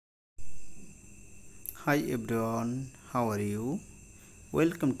Hi everyone, how are you?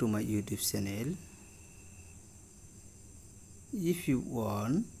 Welcome to my YouTube channel. If you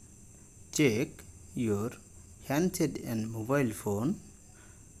want check your handset and mobile phone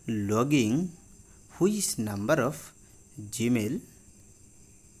logging which number of Gmail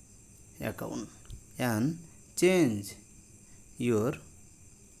account and change your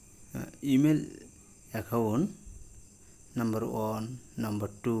email account number 1,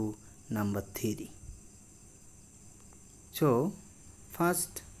 number 2, number 3. So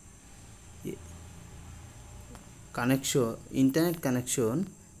first connection, internet connection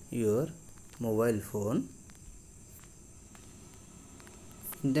your mobile phone,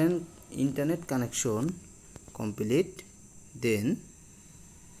 then internet connection complete, then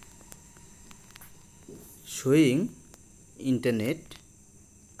showing internet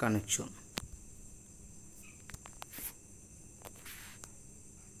connection.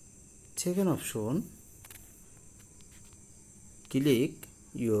 Second option, click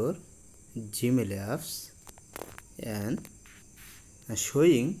your Gmail apps and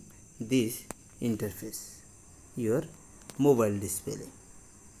showing this interface your mobile display.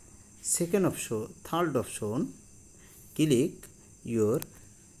 Second option, third option, click your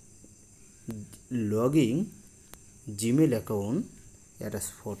login Gmail account as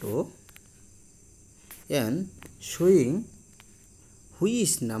photo and showing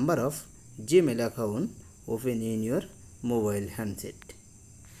which number of Gmail account open in your mobile handset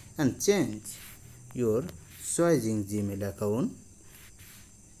and change your choosing Gmail account.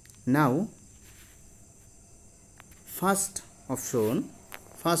 Now first option,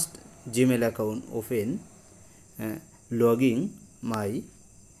 first Gmail account open, logging my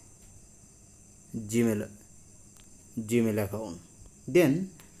Gmail account,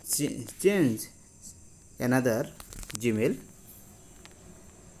 then change another Gmail,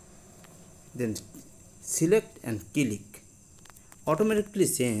 then select and click, automatically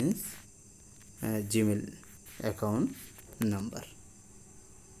change Gmail account number.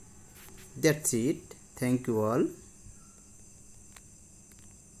 That's it. Thank you all.